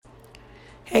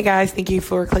Hey guys, thank you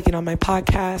for clicking on my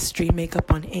podcast, Dream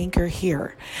Makeup on Anchor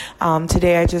here.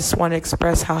 Today I just want to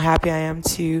express how happy I am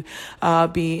to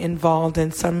be involved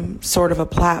in some sort of a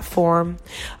platform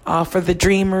for the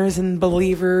dreamers and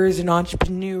believers and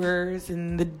entrepreneurs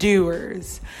and the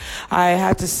doers. I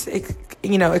have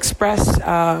to, express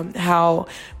how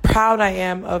proud I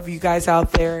am of you guys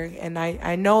out there. And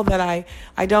I know that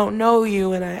I don't know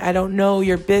you and I don't know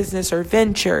your business or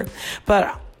venture,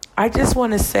 but I just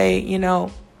want to say,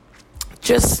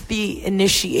 just the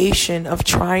initiation of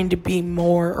trying to be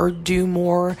more or do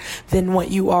more than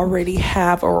what you already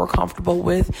have or are comfortable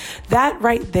with. That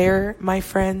right there, my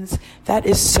friends, that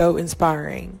is so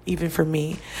inspiring, even for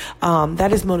me.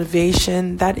 That is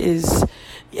motivation. That is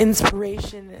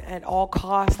inspiration at all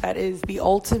costs. That is the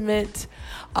ultimate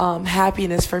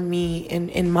happiness for me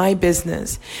in my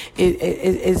business. It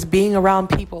is being around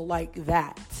people like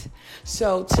that.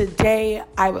 So today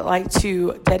I would like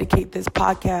to dedicate this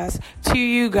podcast to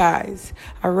you guys.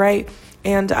 All right.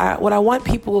 And what I want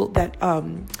people that,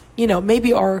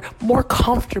 maybe are more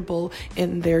comfortable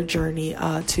in their journey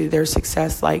to their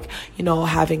success, like,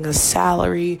 having a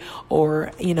salary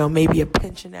or, maybe a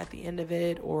pension at the end of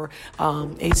it or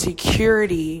a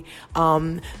security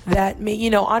that,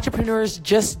 entrepreneurs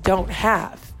just don't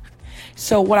have.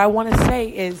 So what I want to say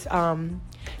is,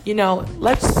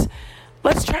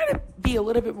 let's try to be a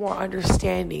little bit more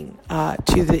understanding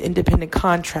to the independent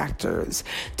contractors,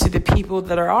 to the people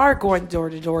that are going door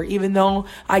to door, even though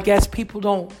I guess people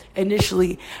don't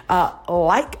initially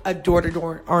like a door to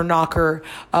door or knocker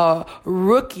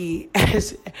rookie,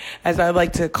 as I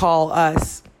like to call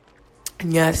us.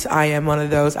 And yes, I am one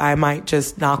of those. I might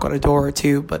just knock on a door or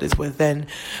two, but it's within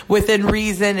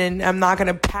reason, and I'm not going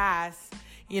to pass.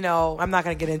 I'm not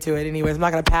going to get into it anyways. I'm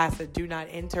not going to pass the do not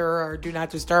enter or do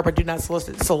not disturb or do not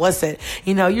solicit.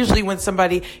 Usually when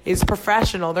somebody is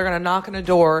professional, they're going to knock on a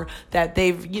door that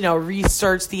they've,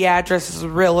 researched the address as a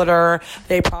realtor.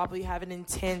 They probably have an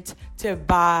intent to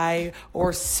buy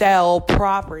or sell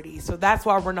property. So that's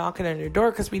why we're knocking on your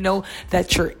door, because we know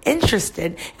that you're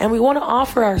interested and we want to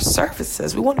offer our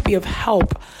services. We want to be of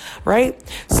help, right?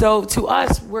 So to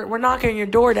us, we're knocking on your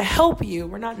door to help you.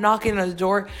 We're not knocking on the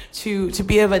door to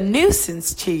be of a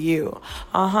nuisance to you.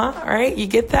 All right. You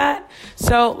get that?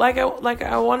 So like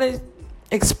I want to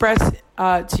express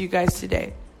to you guys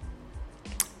today.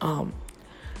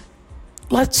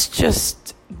 Let's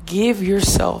just give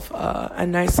yourself a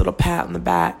nice little pat on the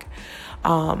back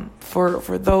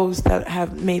for those that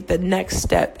have made the next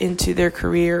step into their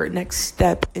career, next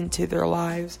step into their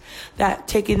lives, that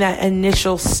taking that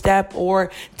initial step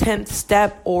or 10th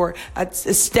step or a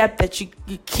step that you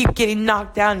keep getting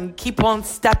knocked down and keep on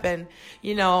stepping.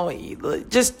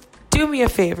 Just do me a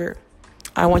favor.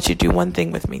 I want you to do one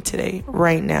thing with me today,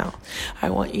 right now. I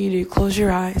want you to close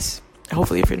your eyes.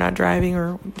 Hopefully, if you're not driving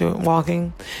or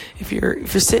walking, if you're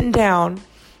sitting down,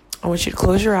 I want you to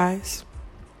close your eyes.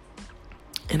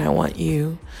 And I want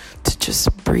you to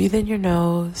just breathe in your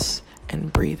nose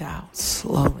and breathe out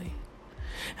slowly.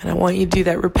 And I want you to do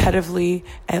that repetitively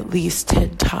at least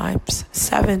 10 times,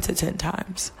 7 to 10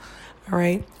 times. All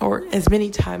right? Or as many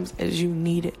times as you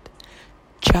need it.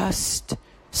 Just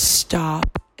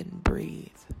stop and breathe.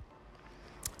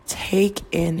 Take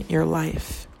in your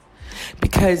life.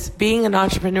 Because being an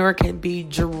entrepreneur can be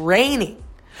draining.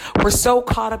 We're so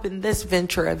caught up in this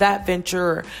venture or that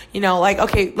venture,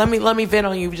 okay, let me vent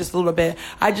on you just a little bit.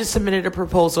 I just submitted a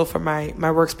proposal for my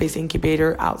workspace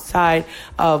incubator outside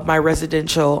of my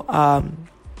residential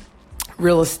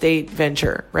real estate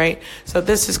venture, right? So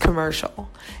this is commercial.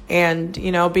 And,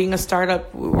 being a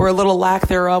startup, we're a little lack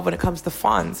thereof when it comes to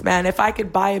funds. Man, if I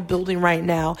could buy a building right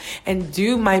now and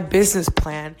do my business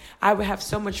plan, I would have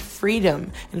so much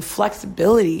freedom and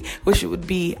flexibility, which would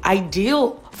be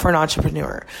ideal for an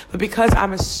entrepreneur. But because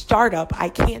I'm a startup, I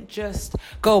can't just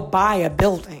go buy a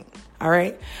building. All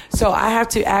right. So I have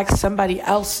to ask somebody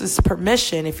else's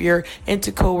permission. If you're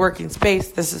into co-working space,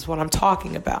 this is what I'm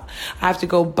talking about. I have to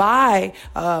go buy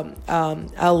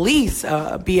a lease,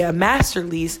 be a master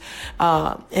lease,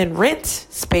 and rent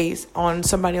space on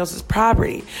somebody else's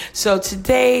property. So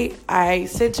today I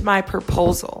sent my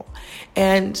proposal,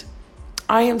 and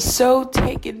I am so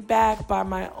taken back by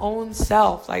my own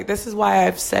self. Like, this is why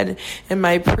I've said in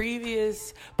my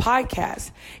previous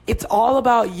podcast, it's all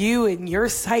about you and your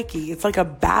psyche. It's like a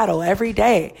battle every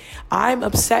day. I'm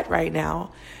upset right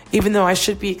now, even though I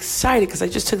should be excited because I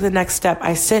just took the next step.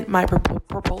 I sent my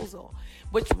proposal,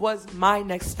 which was my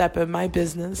next step in my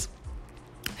business.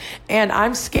 And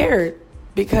I'm scared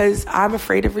because I'm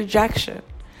afraid of rejection.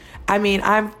 I mean,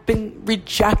 I've been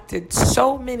rejected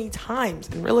so many times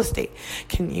in real estate.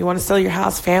 You want to sell your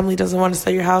house? Family doesn't want to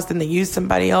sell your house. Then they use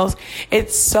somebody else.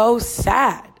 It's so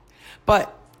sad.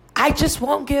 But I just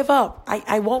won't give up.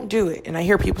 I won't do it. And I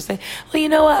hear people say, well, you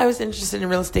know what? I was interested in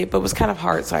real estate, but it was kind of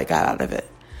hard, so I got out of it.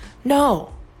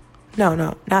 No,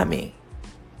 not me.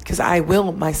 Because I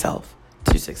will myself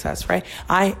to success, right?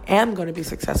 I am going to be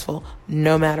successful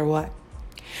no matter what.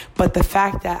 But the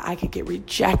fact that I could get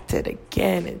rejected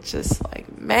again, it's just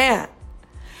like, man.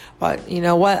 But you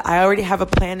know what? I already have a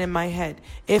plan in my head.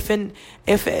 If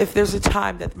there's a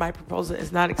time that my proposal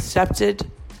is not accepted,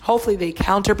 hopefully they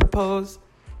counter propose.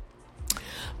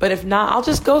 But if not, I'll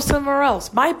just go somewhere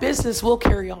else. My business will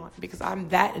carry on because I'm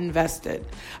that invested.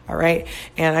 All right.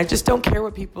 And I just don't care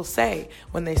what people say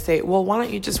when they say, well, why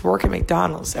don't you just work at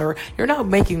McDonald's? Or you're not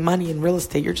making money in real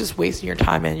estate. You're just wasting your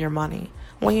time and your money.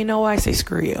 Well, you know what? I say,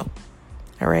 screw you.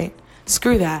 All right.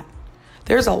 Screw that.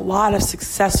 There's a lot of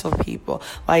successful people,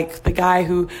 like the guy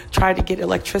who tried to get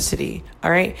electricity,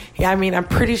 all right? I mean, I'm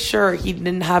pretty sure he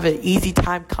didn't have an easy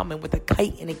time coming with a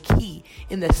kite and a key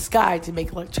in the sky to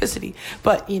make electricity.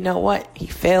 But you know what? He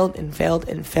failed and failed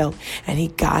and failed, and he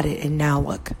got it. And now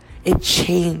look, it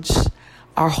changed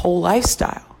our whole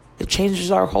lifestyle. It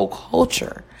changes our whole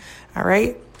culture, all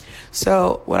right?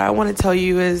 So what I want to tell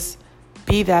you is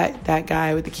be that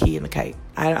guy with the key and the kite.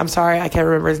 I'm sorry, I can't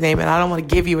remember his name, and I don't want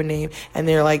to give you a name, and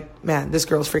they're like, man, this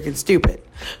girl's freaking stupid.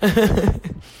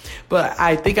 But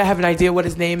I think I have an idea what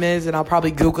his name is, and I'll probably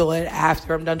Google it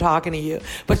after I'm done talking to you.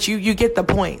 But you get the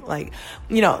point. Like,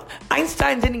 you know,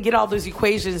 Einstein didn't get all those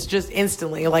equations just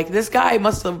instantly. Like, this guy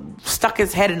must have stuck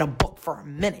his head in a book for a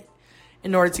minute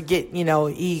in order to get, you know,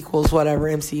 E equals whatever,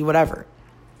 MC, whatever.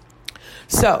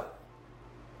 So,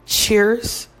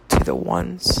 cheers to the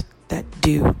ones that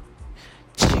do.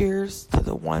 Cheers to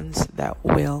the ones that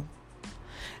will,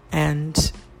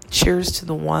 and cheers to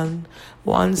the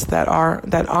ones that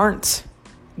aren't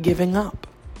giving up.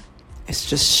 It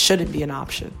just shouldn't be an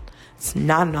option. It's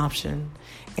not an option,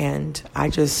 and I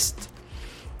just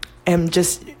am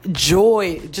just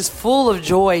full of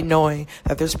joy knowing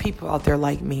that there's people out there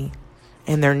like me,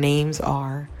 and their names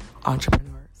are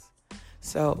entrepreneurs.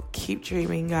 So keep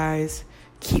dreaming, guys.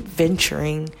 Keep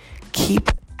venturing.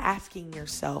 Keep asking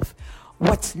yourself,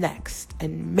 what's next?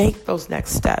 And make those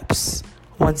next steps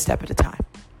one step at a time.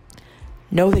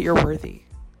 Know that you're worthy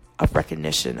of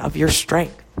recognition of your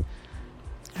strength.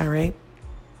 All right?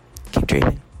 Keep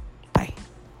dreaming.